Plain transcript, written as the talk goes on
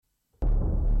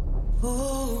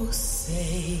Oh,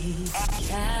 say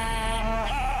can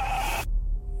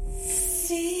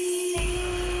see.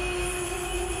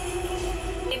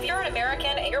 If you're an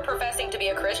American and you're professing to be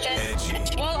a Christian,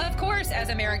 well, of course, as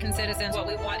American citizens, what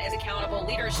we want is accountable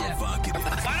leadership. Why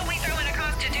don't we throw in a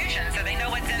constitution so they know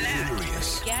what's in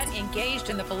that? Get engaged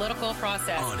in the political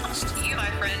process. Honest. You, my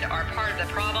friend, are part of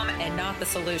the problem and not the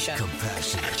solution.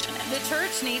 Compassionate. The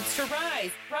church needs to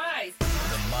rise. Rise.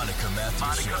 The Monica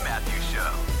Matthews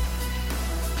Show.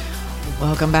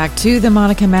 Welcome back to the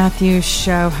Monica Matthews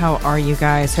Show. How are you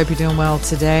guys? Hope you're doing well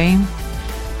today.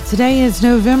 Today is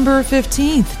November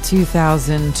 15th,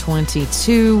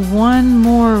 2022. One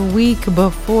more week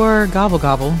before Gobble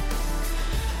Gobble.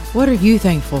 What are you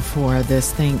thankful for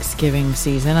this Thanksgiving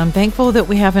season? I'm thankful that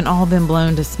we haven't all been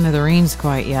blown to smithereens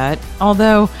quite yet.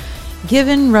 Although,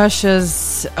 given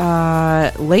Russia's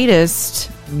latest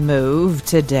move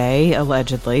today,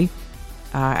 allegedly,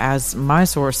 as my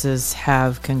sources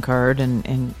have concurred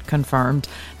and confirmed,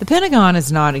 the Pentagon is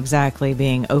not exactly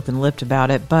being open-lipped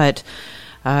about it, but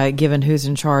given who's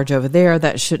in charge over there,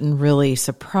 that shouldn't really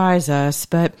surprise us.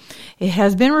 But it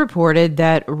has been reported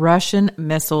that Russian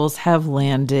missiles have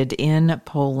landed in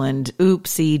Poland.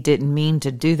 Oopsie, didn't mean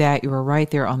to do that. You were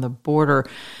right there on the border,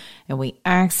 and we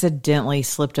accidentally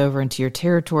slipped over into your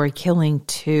territory, killing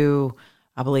two,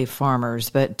 I believe, farmers,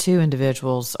 but two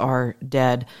individuals are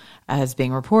dead, as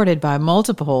being reported by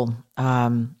multiple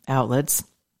outlets.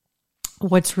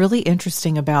 What's really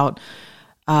interesting about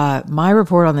my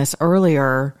report on this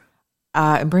earlier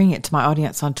and bringing it to my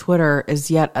audience on Twitter is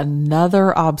yet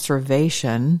another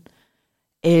observation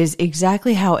is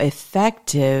exactly how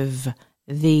effective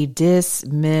the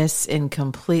dismiss and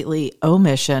completely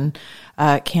omission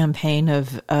campaign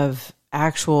of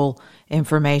actual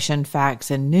information,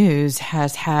 facts, and news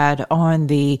has had on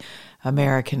the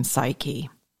American psyche.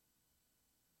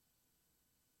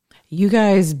 You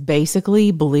guys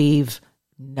basically believe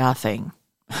nothing.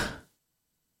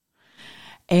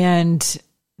 And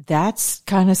that's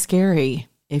kind of scary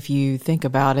if you think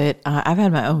about it. I've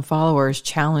had my own followers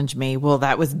challenge me. Well,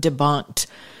 that was debunked.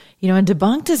 You know, and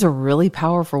debunked is a really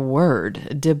powerful word.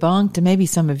 Debunked, maybe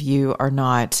some of you are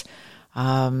not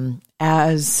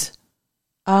as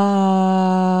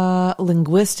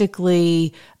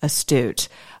linguistically astute,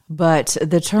 but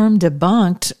the term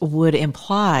debunked would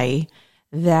imply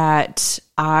that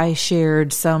I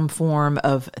shared some form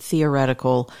of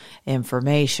theoretical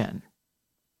information,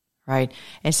 right?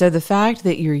 And so the fact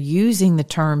that you're using the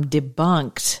term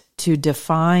debunked to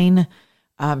define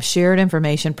shared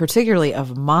information, particularly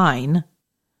of mine,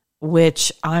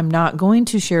 which I'm not going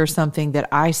to share something that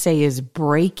I say is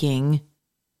breaking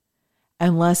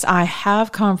unless I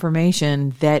have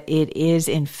confirmation that it is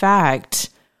in fact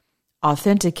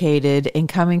authenticated and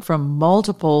coming from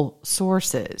multiple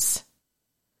sources.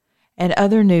 And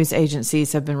other news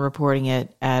agencies have been reporting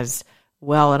it as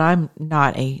well. And I'm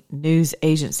not a news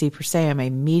agency per se. I'm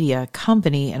a media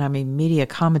company and I'm a media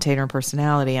commentator and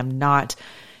personality. I'm not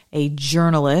a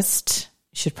journalist.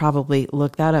 Should probably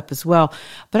look that up as well.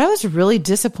 But I was really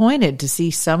disappointed to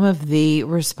see some of the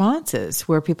responses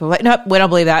where people are like, nope, we don't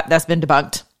believe that. That's been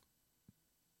debunked.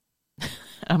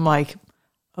 I'm like,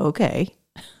 okay.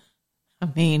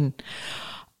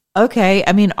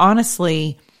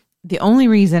 Honestly, the only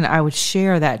reason I would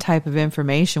share that type of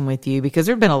information with you, because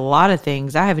there have been a lot of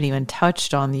things I haven't even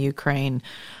touched on the Ukraine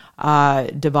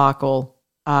debacle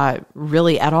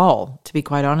really at all, to be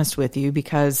quite honest with you,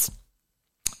 because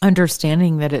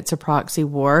understanding that it's a proxy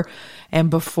war,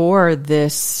 and before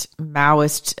this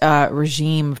Maoist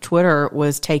regime of Twitter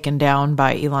was taken down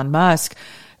by Elon Musk,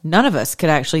 none of us could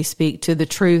actually speak to the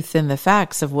truth and the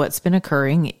facts of what's been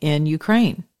occurring in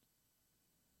Ukraine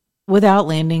without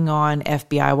landing on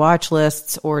FBI watch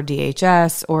lists or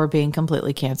DHS or being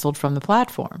completely canceled from the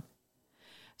platform.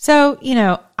 So,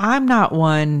 I'm not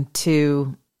one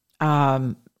to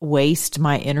waste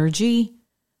my energy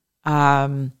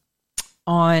on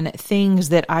things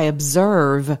that I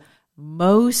observe.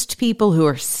 Most people who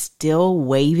are still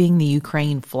waving the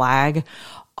Ukraine flag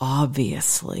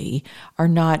obviously are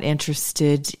not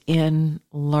interested in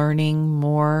learning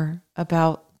more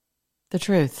about the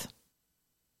truth.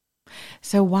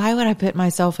 So why would I put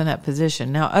myself in that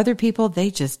position? Now, other people, they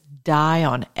just die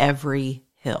on every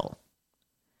hill.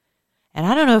 And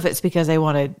I don't know if it's because they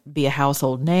want to be a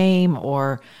household name,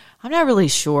 or I'm not really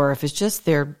sure if it's just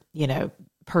their,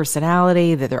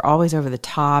 personality, that they're always over the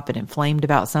top and inflamed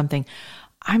about something.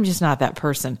 I'm just not that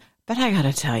person. But I got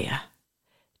to tell you,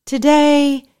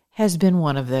 today has been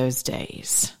one of those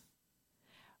days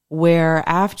where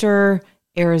after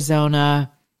Arizona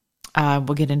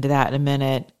we'll get into that in a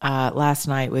minute, last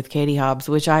night with Katie Hobbs,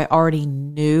 which I already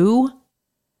knew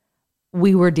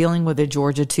we were dealing with a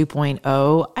Georgia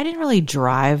 2.0. I didn't really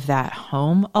drive that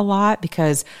home a lot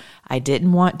because I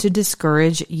didn't want to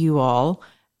discourage you all.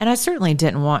 And I certainly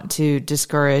didn't want to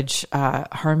discourage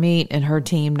Harmeet and her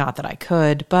team. Not that I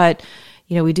could, but,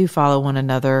 we do follow one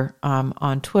another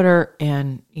on Twitter,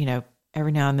 and,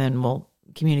 every now and then we'll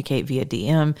communicate via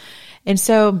DM. And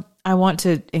so I want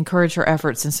to encourage her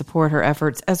efforts and support her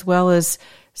efforts, as well as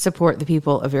support the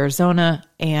people of Arizona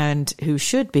and who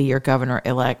should be your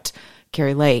governor-elect,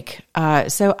 Kari Lake.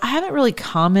 So I haven't really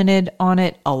commented on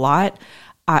it a lot.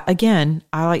 Again,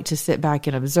 I like to sit back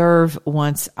and observe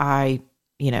once I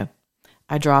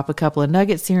drop a couple of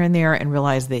nuggets here and there and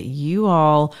realize that you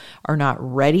all are not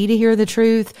ready to hear the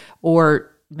truth,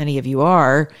 or many of you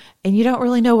are, and you don't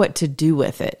really know what to do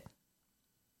with it.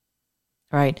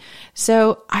 Right?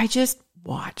 So I just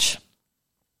watch.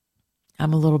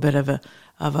 I'm a little bit of a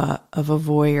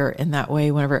voyeur in that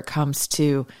way whenever it comes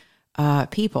to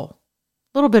people.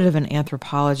 A little bit of an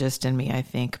anthropologist in me, I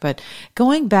think. But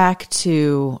going back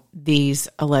to these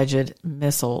alleged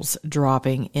missiles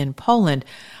dropping in Poland,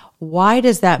 why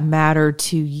does that matter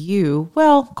to you?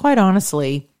 Well, quite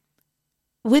honestly,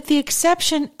 with the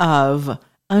exception of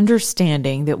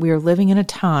understanding that we are living in a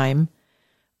time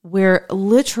where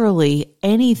literally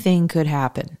anything could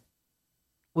happen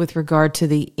with regard to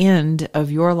the end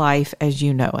of your life as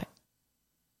you know it,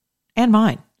 and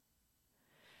mine.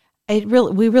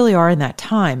 We really are in that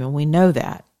time, and we know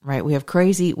that, right? We have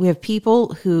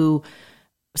people who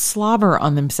slobber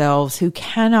on themselves, who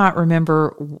cannot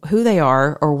remember who they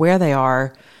are or where they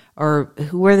are or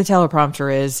where the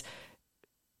teleprompter is,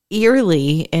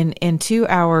 eerily into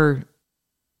our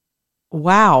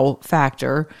wow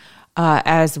factor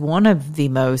as one of the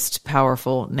most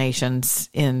powerful nations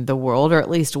in the world, or at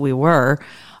least we were,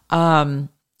 running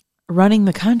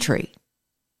the country.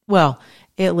 Well,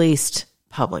 at least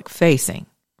public facing,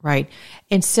 right?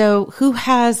 And so who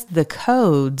has the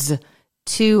codes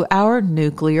to our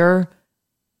nuclear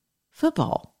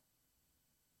football?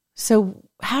 So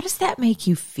how does that make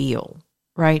you feel,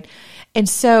 right? And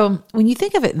so when you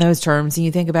think of it in those terms, and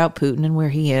you think about Putin and where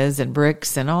he is and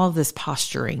BRICS and all of this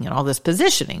posturing and all this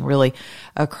positioning really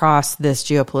across this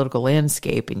geopolitical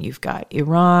landscape, and you've got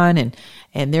Iran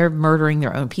and they're murdering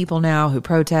their own people now who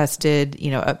protested,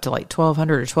 up to like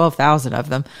 1,200 or 12,000 of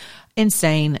them.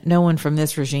 Insane. No one from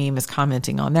this regime is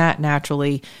commenting on that.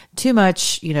 Naturally, too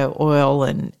much, oil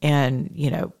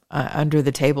and under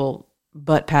the table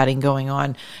butt patting going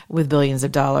on with billions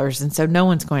of dollars. And so no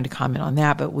one's going to comment on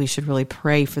that, but we should really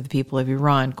pray for the people of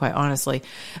Iran, quite honestly.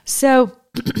 So,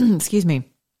 excuse me.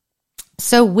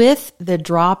 So with the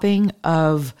dropping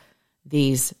of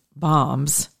these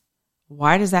bombs,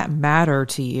 why does that matter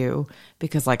to you?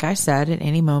 Because like I said, at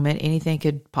any moment, anything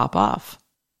could pop off.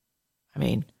 I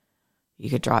mean, you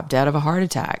could drop dead of a heart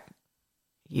attack.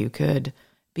 You could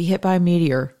be hit by a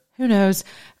meteor. Who knows?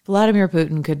 Vladimir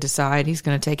Putin could decide he's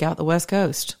going to take out the West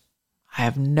Coast. I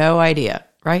have no idea,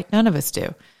 right? None of us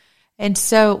do. And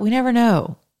so we never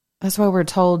know. That's why we're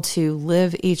told to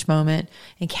live each moment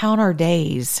and count our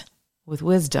days with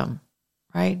wisdom,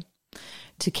 right?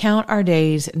 To count our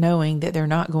days knowing that they're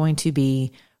not going to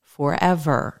be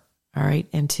forever, all right?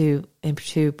 And to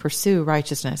pursue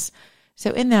righteousness.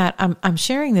 So in that, I'm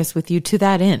sharing this with you to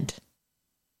that end.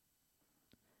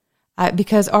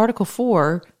 Because Article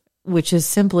 4, which is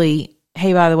simply,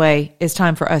 hey, by the way, it's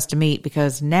time for us to meet,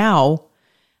 because now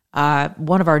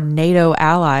one of our NATO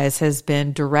allies has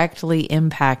been directly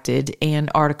impacted, and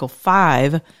Article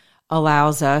 5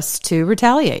 allows us to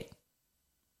retaliate.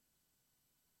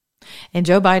 And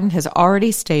Joe Biden has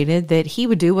already stated that he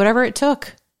would do whatever it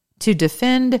took to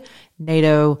defend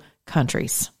NATO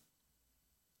countries.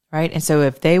 Right? And so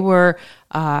if they were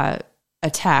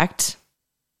attacked,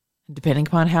 depending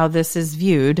upon how this is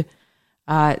viewed,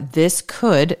 this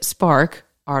could spark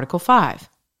Article 5,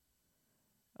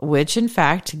 which in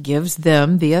fact gives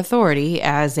them the authority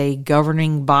as a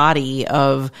governing body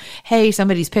of, hey,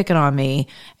 somebody's picking on me.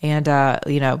 And,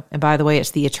 and by the way,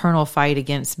 it's the eternal fight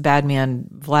against bad man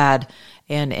Vlad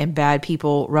and bad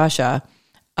people Russia,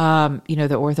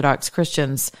 the Orthodox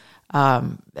Christians,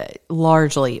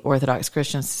 largely Orthodox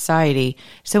Christian society.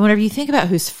 So whenever you think about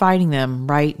who's fighting them,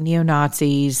 right?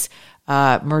 Neo-Nazis,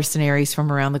 mercenaries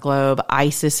from around the globe,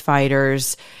 ISIS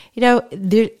fighters,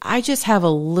 I just have a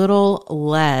little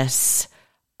less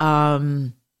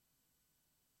wrath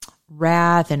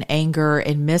and anger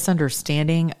and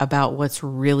misunderstanding about what's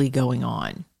really going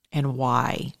on and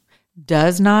why.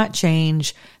 Does not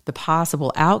change the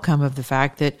possible outcome of the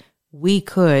fact that we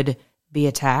could be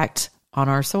attacked on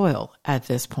our soil at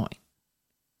this point.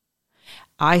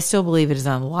 I still believe it is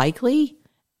unlikely.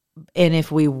 And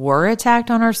if we were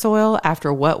attacked on our soil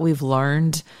after what we've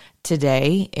learned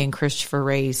today in Christopher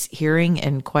Wray's hearing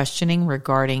and questioning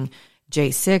regarding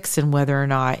J6 and whether or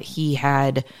not he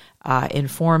had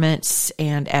informants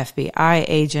and FBI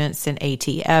agents and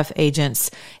ATF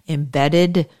agents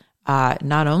embedded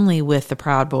not only with the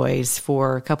Proud Boys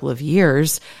for a couple of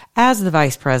years as the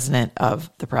vice president of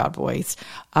the Proud Boys,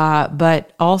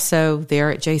 but also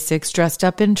there at J6 dressed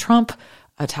up in Trump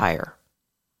attire.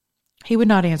 He would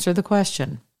not answer the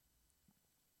question.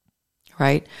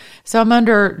 Right? So I'm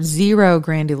under zero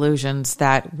grand illusions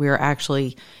that we're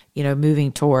actually,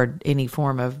 moving toward any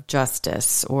form of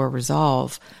justice or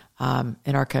resolve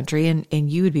in our country.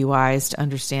 And you would be wise to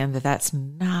understand that that's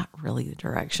not really the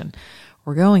direction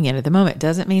we're going in at the moment. It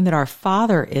doesn't mean that our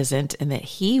Father isn't and that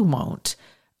he won't,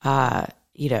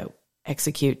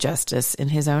 execute justice in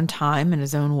his own time, in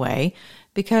his own way,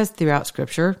 because throughout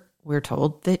Scripture, we're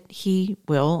told that he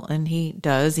will and he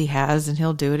does, he has, and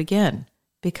he'll do it again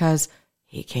because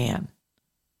he can.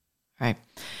 Right?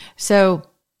 So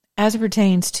as it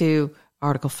pertains to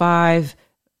Article 5,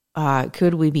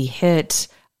 could we be hit?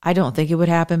 I don't think it would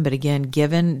happen. But again,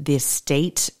 given the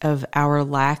state of our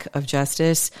lack of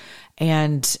justice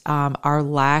and our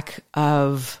lack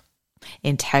of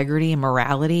integrity and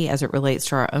morality as it relates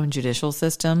to our own judicial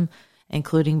system,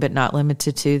 including but not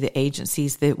limited to the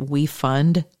agencies that we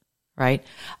fund, right?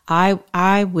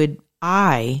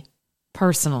 I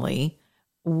personally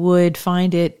would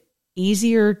find it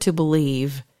easier to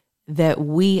believe that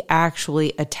we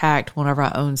actually attacked one of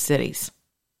our own cities.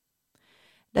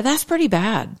 Now, that's pretty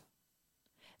bad.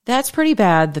 That's pretty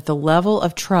bad that the level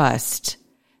of trust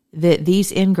that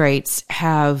these ingrates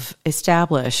have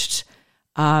established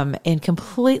and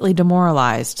completely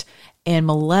demoralized and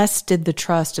molested the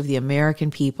trust of the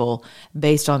American people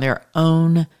based on their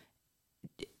own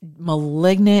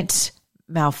malignant,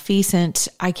 malfeasant,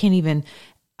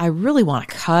 I really want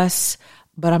to cuss,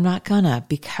 but I'm not gonna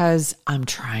because I'm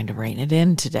trying to rein it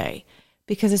in today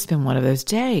because it's been one of those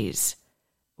days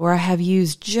where I have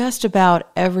used just about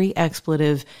every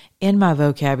expletive in my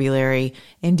vocabulary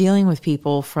in dealing with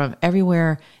people from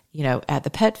everywhere, at the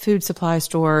pet food supply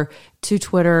store, to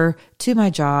Twitter, to my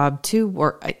job, to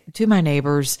work, to my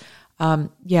neighbors.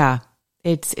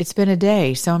 It's been a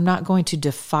day, so I'm not going to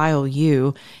defile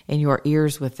you and your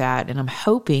ears with that. And I'm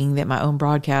hoping that my own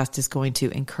broadcast is going to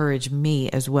encourage me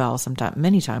as well.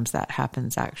 Many times that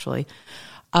happens actually.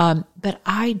 But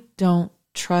I don't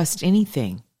trust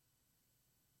anything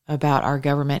about our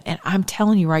government. And I'm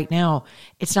telling you right now,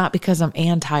 it's not because I'm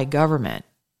anti-government.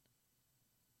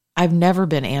 I've never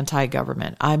been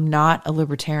anti-government. I'm not a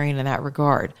libertarian in that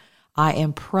regard. I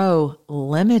am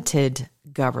pro-limited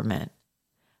government.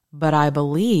 But I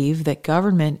believe that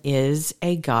government is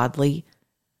a godly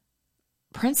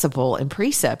principle and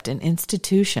precept and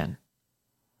institution.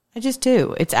 I just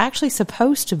do. It's actually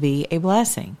supposed to be a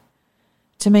blessing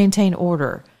to maintain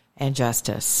order and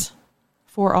justice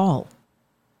for all.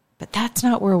 But that's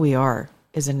not where we are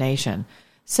as a nation.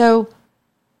 So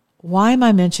why am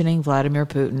I mentioning Vladimir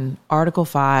Putin, Article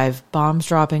 5, bombs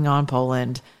dropping on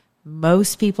Poland?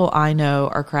 Most people I know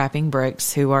are crapping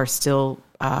bricks who are still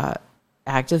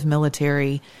active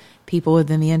military, people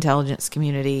within the intelligence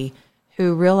community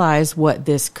who realize what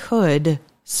this could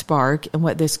spark and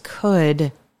what this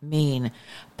could mean.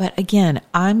 But again,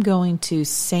 I'm going to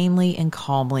sanely and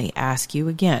calmly ask you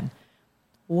again,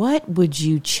 what would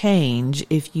you change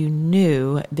if you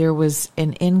knew there was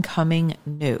an incoming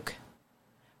nuke?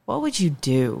 What would you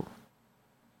do?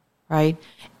 Right?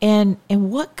 And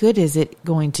what good is it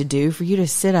going to do for you to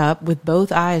sit up with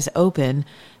both eyes open,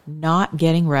 not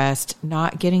getting rest,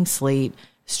 not getting sleep,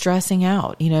 stressing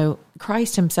out?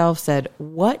 Christ himself said,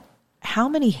 how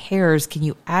many hairs can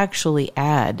you actually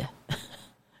add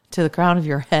to the crown of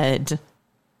your head?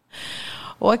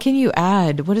 What can you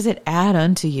add? What does it add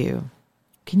unto you?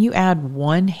 Can you add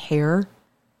one hair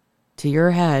to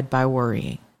your head by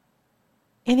worrying?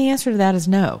 And the answer to that is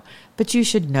no. But you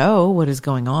should know what is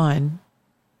going on.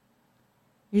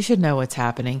 You should know what's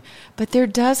happening. But there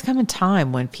does come a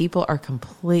time when people are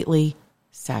completely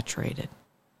saturated.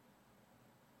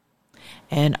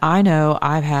 And I know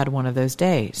I've had one of those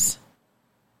days.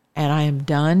 And I am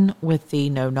done with the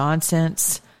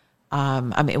nonsense.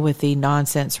 With the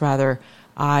nonsense, rather.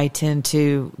 I tend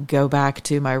to go back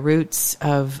to my roots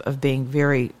of being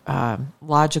very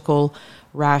logical,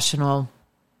 rational.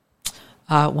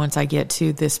 Once I get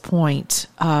to this point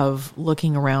of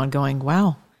looking around going,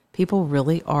 wow, people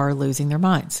really are losing their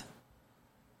minds.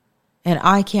 And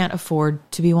I can't afford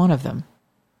to be one of them.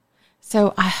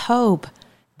 So I hope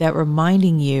that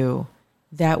reminding you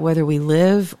that whether we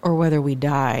live or whether we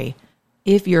die,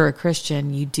 if you're a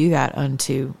Christian, you do that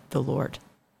unto the Lord.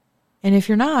 And if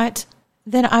you're not,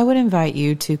 then I would invite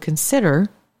you to consider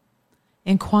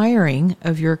inquiring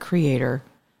of your Creator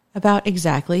about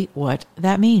exactly what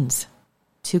that means,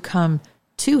 to come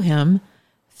to Him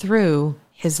through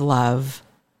His love,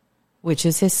 which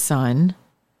is His Son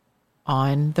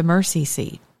on the mercy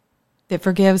seat, that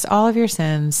forgives all of your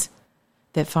sins,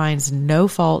 that finds no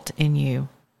fault in you,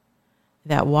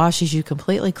 that washes you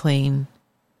completely clean,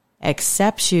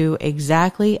 accepts you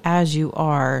exactly as you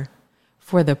are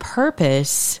for the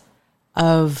purpose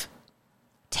of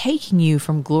taking you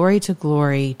from glory to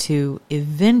glory to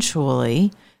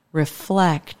eventually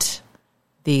reflect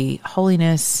the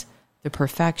holiness, the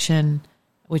perfection,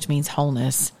 which means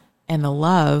wholeness, and the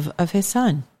love of His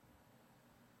Son.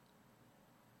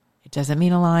 It doesn't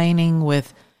mean aligning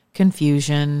with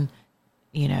confusion,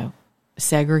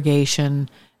 segregation,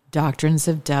 doctrines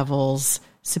of devils,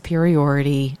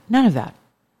 superiority, none of that.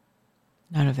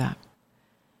 None of that.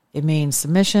 It means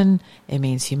submission, it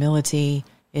means humility,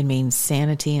 it means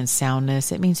sanity and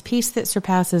soundness, it means peace that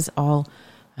surpasses all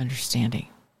understanding.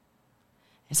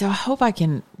 And so I hope I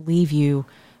can leave you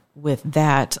with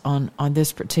that on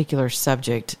this particular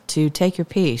subject, to take your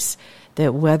peace,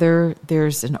 that whether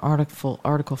there's an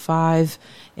Article 5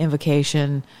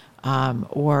 invocation,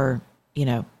 or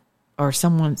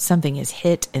something is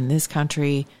hit in this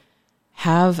country,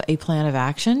 have a plan of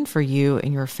action for you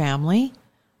and your family.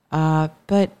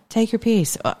 But take your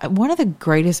peace. One of the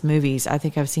greatest movies I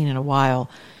think I've seen in a while,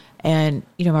 and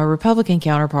my Republican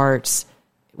counterparts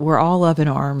were all up in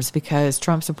arms because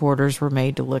Trump supporters were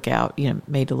made to look nuts, and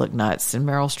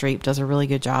Meryl Streep does a really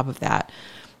good job of that.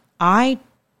 I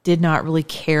did not really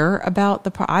care about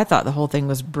I thought the whole thing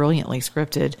was brilliantly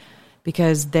scripted,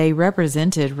 because they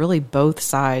represented really both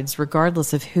sides,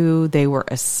 regardless of who they were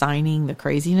assigning the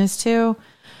craziness to.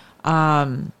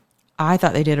 I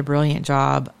thought they did a brilliant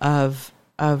job of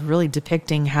really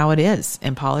depicting how it is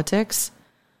in politics.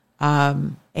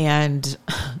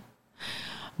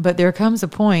 But there comes a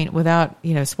point, without,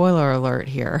 spoiler alert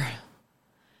here,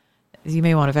 you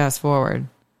may want to fast forward,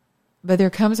 but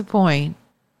there comes a point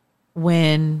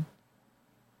when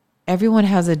everyone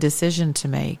has a decision to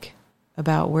make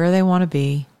about where they want to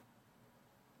be,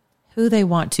 who they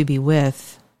want to be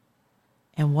with,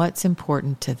 and what's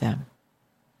important to them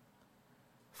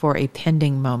for a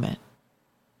pending moment.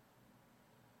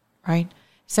 Right?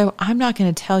 So I'm not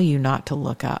going to tell you not to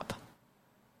look up.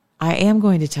 I am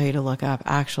going to tell you to look up,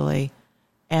 actually,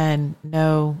 and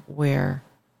know where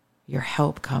your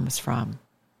help comes from,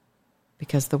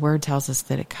 because the Word tells us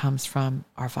that it comes from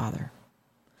our Father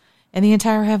and the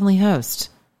entire heavenly host,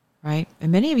 right?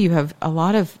 And many of you have a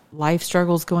lot of life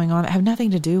struggles going on that have nothing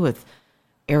to do with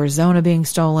Arizona being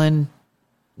stolen,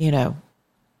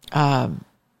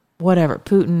 whatever,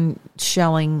 Putin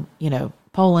shelling,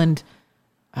 Poland,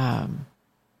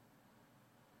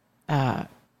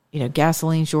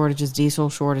 gasoline shortages, diesel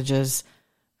shortages,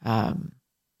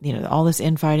 all this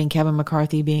infighting, Kevin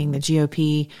McCarthy being the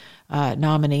GOP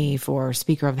nominee for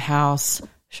Speaker of the House,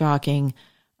 shocking.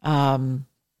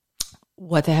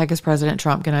 What the heck is President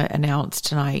Trump going to announce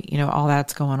tonight? All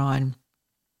that's going on.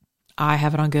 I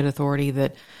have it on good authority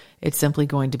that it's simply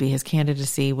going to be his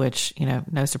candidacy, which,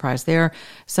 no surprise there.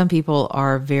 Some people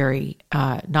are very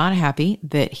not happy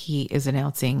that he is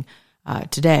announcing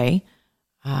today.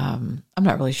 I'm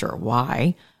not really sure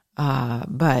why,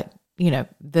 but,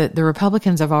 the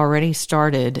Republicans have already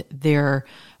started their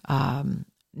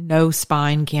no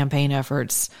spine campaign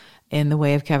efforts in the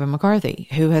way of Kevin McCarthy,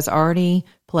 who has already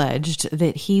pledged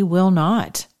that he will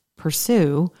not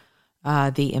pursue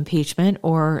the impeachment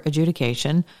or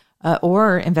adjudication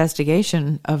or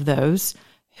investigation of those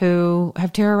who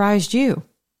have terrorized you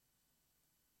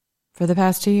for the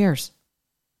past 2 years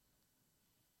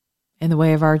in the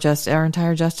way of our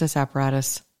entire justice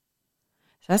apparatus.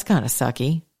 So that's kind of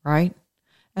sucky, right?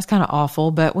 That's kind of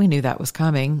awful, but we knew that was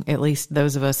coming, at least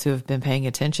those of us who have been paying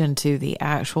attention to the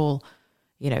actual,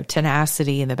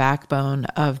 tenacity and the backbone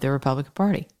of the Republican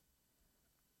Party.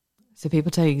 So people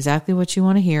tell you exactly what you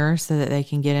want to hear so that they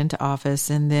can get into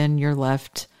office, and then you're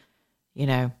left,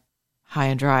 high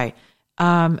and dry.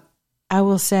 I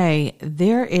will say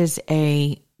there's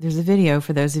a video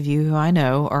for those of you who I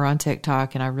know are on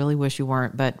TikTok, and I really wish you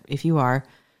weren't, but if you are,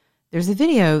 there's a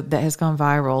video that has gone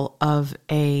viral of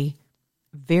a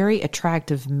very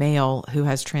attractive male who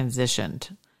has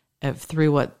transitioned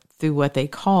through what they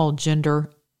call gender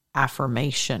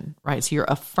affirmation, right? So you're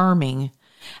affirming.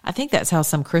 I think that's how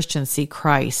some Christians see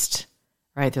Christ,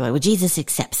 right? They're like, well, Jesus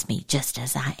accepts me just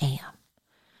as I am.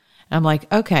 And I'm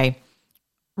like, okay,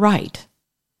 right.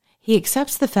 He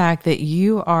accepts the fact that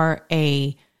you are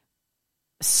a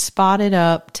spotted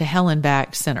up to hell and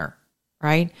back sinner,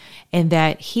 right? And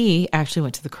that he actually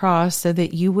went to the cross so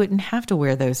that you wouldn't have to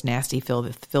wear those nasty,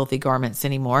 filthy garments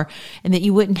anymore, and that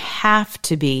you wouldn't have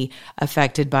to be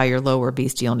affected by your lower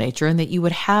bestial nature, and that you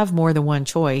would have more than one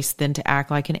choice than to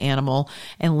act like an animal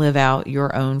and live out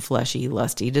your own fleshy,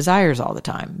 lusty desires all the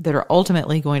time that are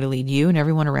ultimately going to lead you and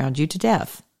everyone around you to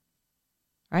death,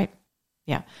 right?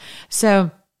 Yeah.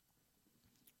 So,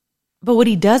 but what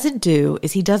he doesn't do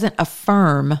is he doesn't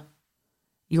affirm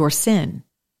your sin.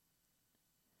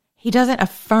 He doesn't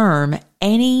affirm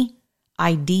any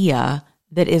idea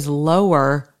that is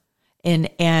lower and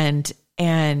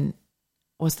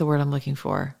what's the word I'm looking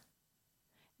for?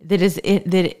 That is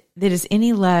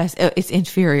any less. It's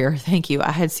inferior. Thank you.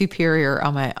 I had superior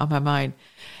on my mind.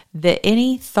 That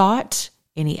any thought,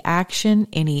 any action,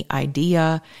 any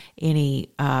idea, any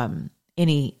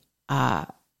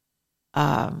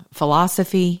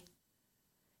philosophy,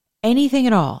 anything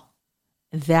at all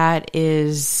that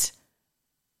is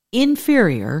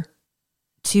inferior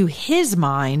to his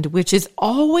mind, which is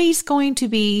always going to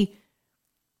be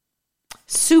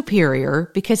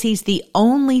superior because he's the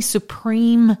only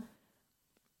supreme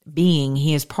being.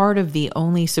 He is part of the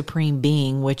only supreme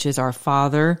being, which is our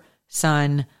Father,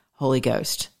 Son, Holy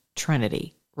Ghost,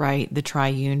 Trinity, right? The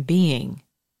triune being.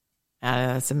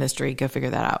 It's a mystery. Go figure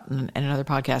that out in another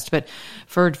podcast. But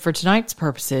for tonight's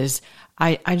purposes,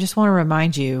 I just want to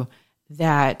remind you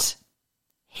that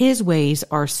his ways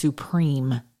are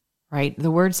supreme, right?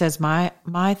 The word says, my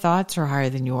thoughts are higher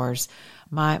than yours.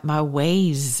 My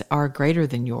ways are greater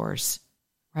than yours,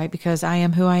 right? Because I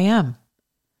am who I am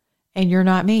and you're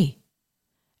not me.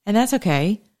 And that's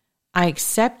okay. I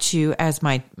accept you as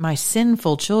my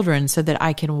sinful children so that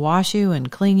I can wash you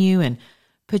and clean you and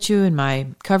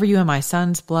cover you in my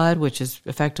son's blood, which is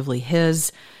effectively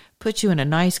his, put you in a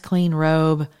nice clean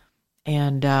robe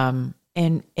and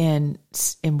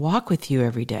walk with you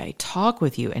every day, talk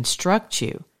with you, instruct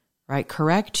you, right?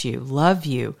 Correct you, love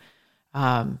you,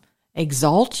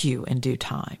 exalt you in due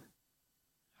time,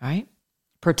 right?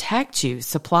 Protect you,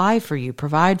 supply for you,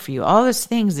 provide for you, all those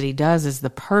things that he does as the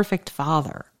perfect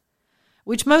father,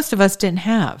 which most of us didn't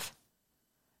have.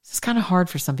 It's kind of hard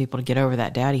for some people to get over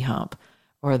that daddy hump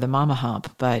or the mama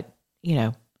hump, but,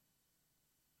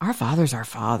 our Father's our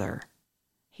Father.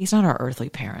 He's not our earthly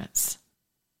parents.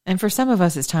 And for some of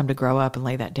us, it's time to grow up and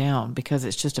lay that down because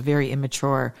it's just a very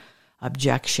immature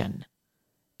objection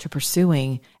to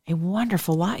pursuing a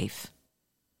wonderful life.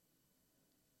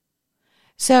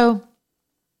 So,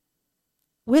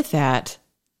 with that,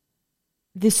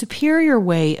 the superior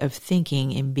way of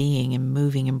thinking and being and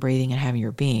moving and breathing and having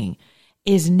your being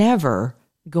is never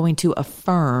going to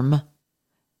affirm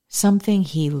something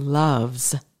he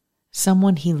loves,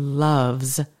 someone he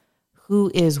loves who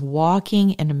is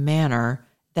walking in a manner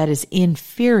that is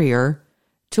inferior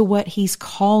to what he's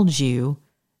called you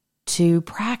to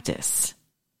practice.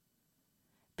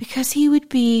 Because he would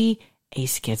be a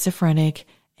schizophrenic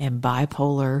and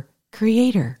bipolar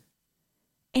creator.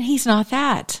 And he's not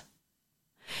that.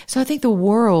 So I think the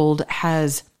world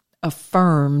has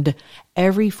affirmed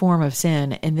every form of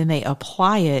sin and then they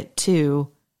apply it to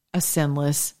a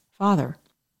sinless Father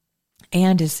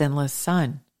and a sinless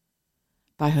Son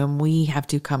by whom we have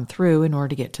to come through in order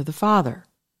to get to the Father,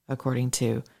 according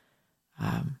to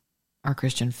our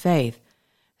Christian faith.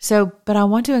 So, but I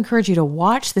want to encourage you to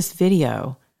watch this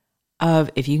video of,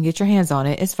 if you can get your hands on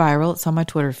it, it's viral. It's on my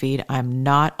Twitter feed. I'm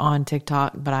not on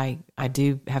TikTok, but I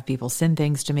do have people send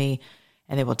things to me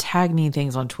and they will tag me in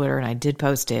things on Twitter, and I did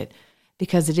post it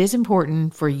because it is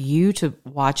important for you to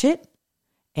watch it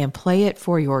and play it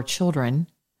for your children,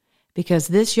 because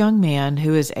this young man,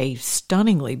 who is a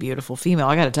stunningly beautiful female,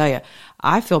 I got to tell you,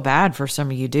 I feel bad for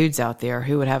some of you dudes out there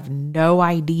who would have no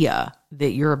idea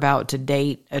that you're about to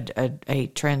date a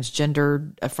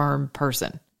transgender affirmed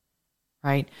person,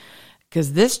 right?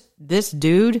 Because this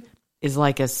dude is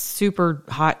like a super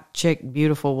hot chick,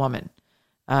 beautiful woman,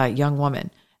 young woman,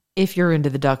 if you're into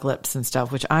the duck lips and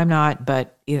stuff, which I'm not,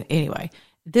 but anyway,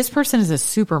 this person is a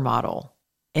supermodel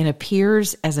and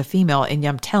appears as a female, and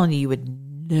I'm telling you, you would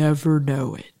never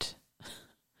know it.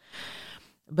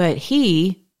 But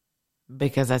he,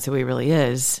 because that's who he really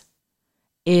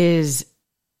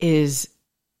is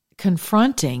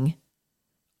confronting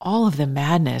all of the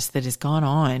madness that has gone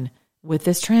on with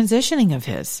this transitioning of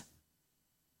his.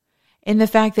 And the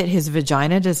fact that his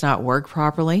vagina does not work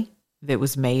properly, that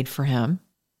was made for him.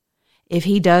 If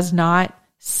he does not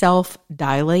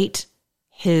self-dilate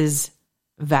his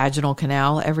vaginal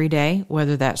canal every day,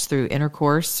 whether that's through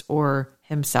intercourse or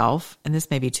himself, and this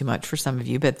may be too much for some of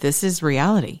you, but this is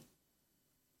reality.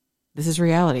 This is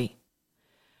reality.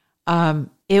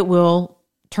 It will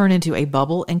turn into a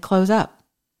bubble and close up.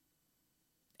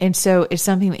 And so it's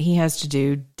something that he has to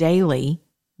do daily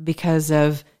because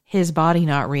of his body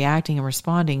not reacting and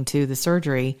responding to the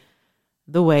surgery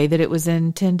the way that it was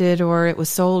intended or it was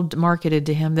sold, marketed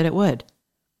to him that it would.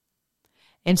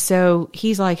 And so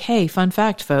he's like, hey, fun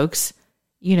fact, folks,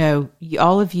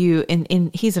 all of you,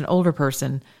 and he's an older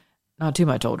person, not too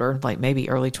much older, like maybe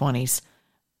early 20s.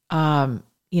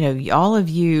 All of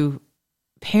you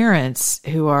parents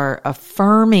who are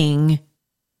affirming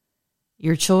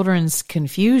your children's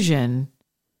confusion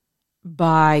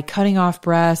by cutting off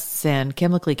breasts and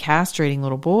chemically castrating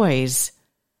little boys,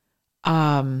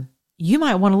 you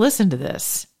might want to listen to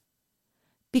this,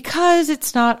 because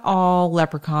it's not all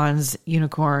leprechauns,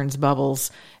 unicorns,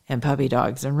 bubbles, and puppy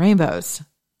dogs and rainbows,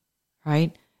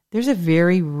 right? There's a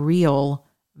very real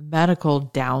medical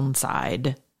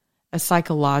downside, a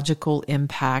psychological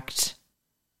impact,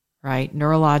 right?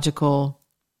 Neurological,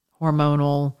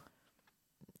 hormonal,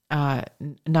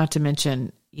 not to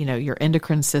mention, your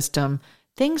endocrine system,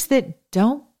 things that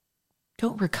don't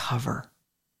recover.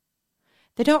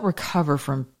 They don't recover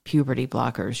from puberty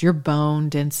blockers. Your bone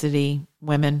density,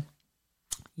 women,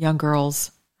 young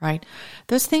girls, right?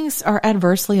 Those things are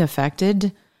adversely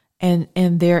affected, and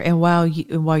while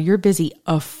you're busy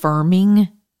affirming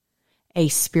a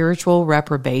spiritual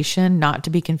reprobation, not to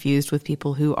be confused with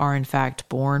people who are in fact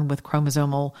born with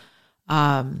chromosomal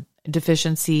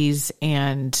deficiencies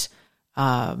and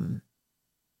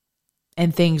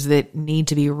things that need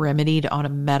to be remedied on a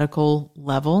medical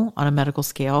level, on a medical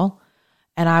scale.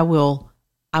 And I will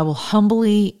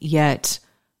humbly yet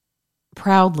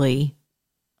proudly,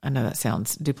 I know that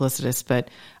sounds duplicitous, but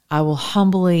I will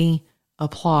humbly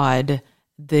applaud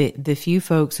the few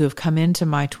folks who have come into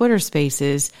my Twitter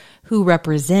spaces who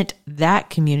represent that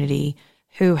community,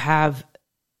 who have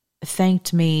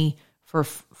thanked me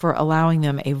for allowing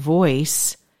them a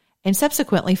voice and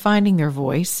subsequently finding their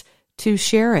voice to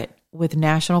share it with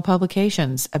national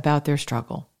publications about their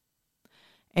struggle.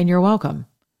 And you're welcome,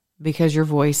 because your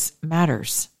voice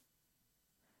matters.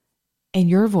 And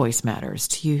your voice matters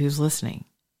to you who's listening.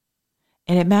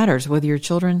 And it matters whether your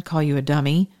children call you a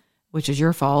dummy, which is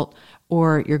your fault,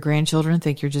 or your grandchildren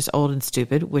think you're just old and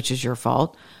stupid, which is your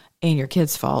fault, and your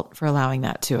kids' fault for allowing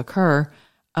that to occur.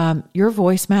 Your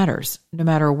voice matters. No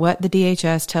matter what the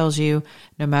DHS tells you,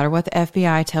 no matter what the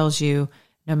FBI tells you,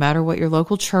 no matter what your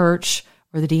local church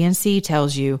or the DNC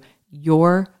tells you,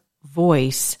 your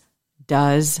voice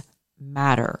does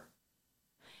matter.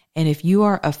 And if you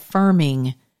are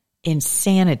affirming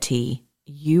insanity,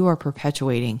 you are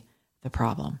perpetuating the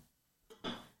problem.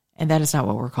 And that is not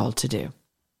what we're called to do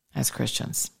as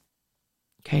Christians.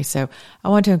 Okay, so I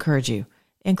want to encourage you,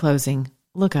 in closing,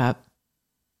 look up.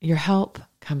 Your help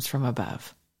comes from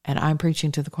above. And I'm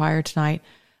preaching to the choir tonight.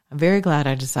 I'm very glad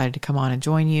I decided to come on and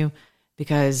join you,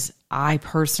 because I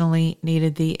personally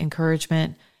needed the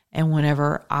encouragement. And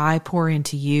whenever I pour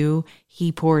into you,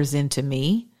 he pours into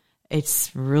me.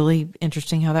 It's really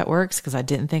interesting how that works, because I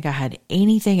didn't think I had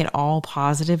anything at all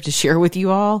positive to share with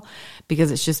you all,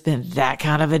 because it's just been that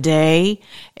kind of a day.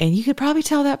 And you could probably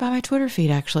tell that by my Twitter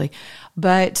feed, actually.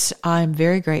 But I'm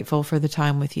very grateful for the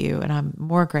time with you, and I'm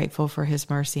more grateful for his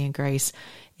mercy and grace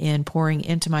in pouring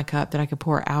into my cup that I could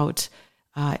pour out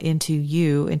into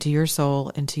you, into your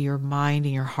soul, into your mind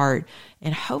and your heart.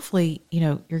 And hopefully,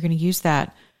 you're going to use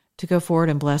that to go forward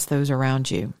and bless those around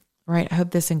you. Right? I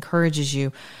hope this encourages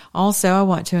you. Also, I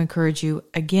want to encourage you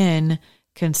again,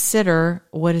 consider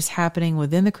what is happening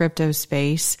within the crypto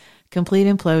space, complete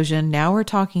implosion. Now we're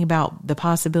talking about the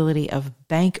possibility of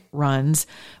bank runs,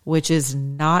 which is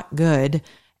not good.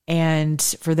 And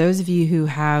for those of you who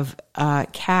have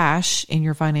cash in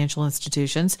your financial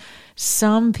institutions,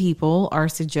 some people are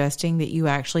suggesting that you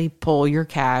actually pull your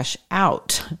cash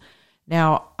out.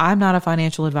 Now, I'm not a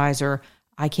financial advisor.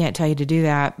 I can't tell you to do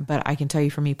that, but I can tell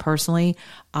you for me personally,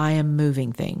 I am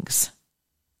moving things.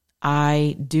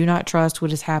 I do not trust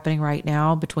what is happening right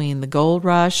now between the gold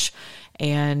rush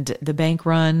and the bank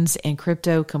runs and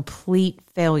crypto. Complete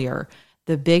failure.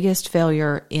 The biggest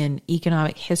failure in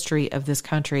economic history of this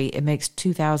country. It makes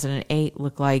 2008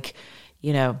 look like,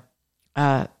 a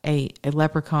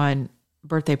leprechaun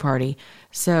birthday party.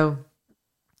 So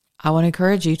I want to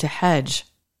encourage you to hedge.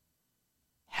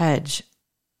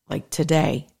 Like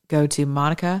today, go to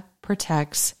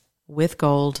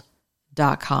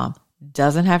monicaprotectswithgold.com.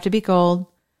 Doesn't have to be gold,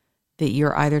 that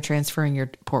you're either transferring your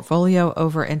portfolio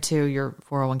over into your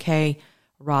 401k,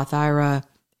 Roth IRA.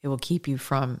 It will keep you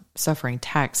from suffering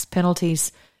tax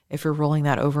penalties. If you're rolling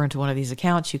that over into one of these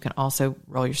accounts, you can also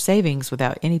roll your savings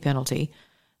without any penalty.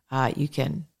 You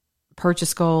can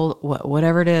purchase gold,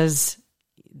 whatever it is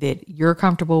that you're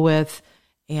comfortable with,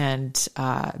 and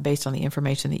based on the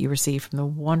information that you receive from the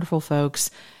wonderful folks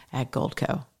at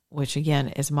Goldco, which again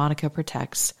is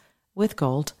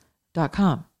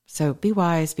monicaprotectswithgold.com. So be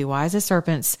wise as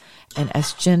serpents and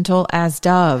as gentle as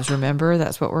doves. Remember,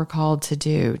 that's what we're called to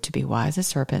do, to be wise as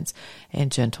serpents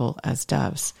and gentle as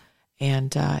doves.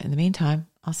 And in the meantime,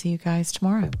 I'll see you guys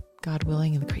tomorrow, God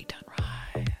willing, and the creek don't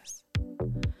rise.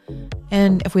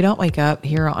 And if we don't wake up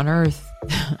here on earth,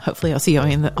 hopefully I'll see you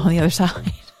on the other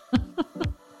side.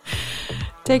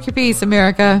 Take your peace,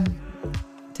 America.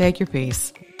 Take your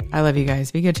peace. I love you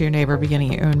guys. Be good to your neighbor,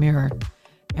 beginning your own mirror.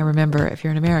 And remember, if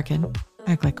you're an American,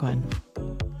 act like one.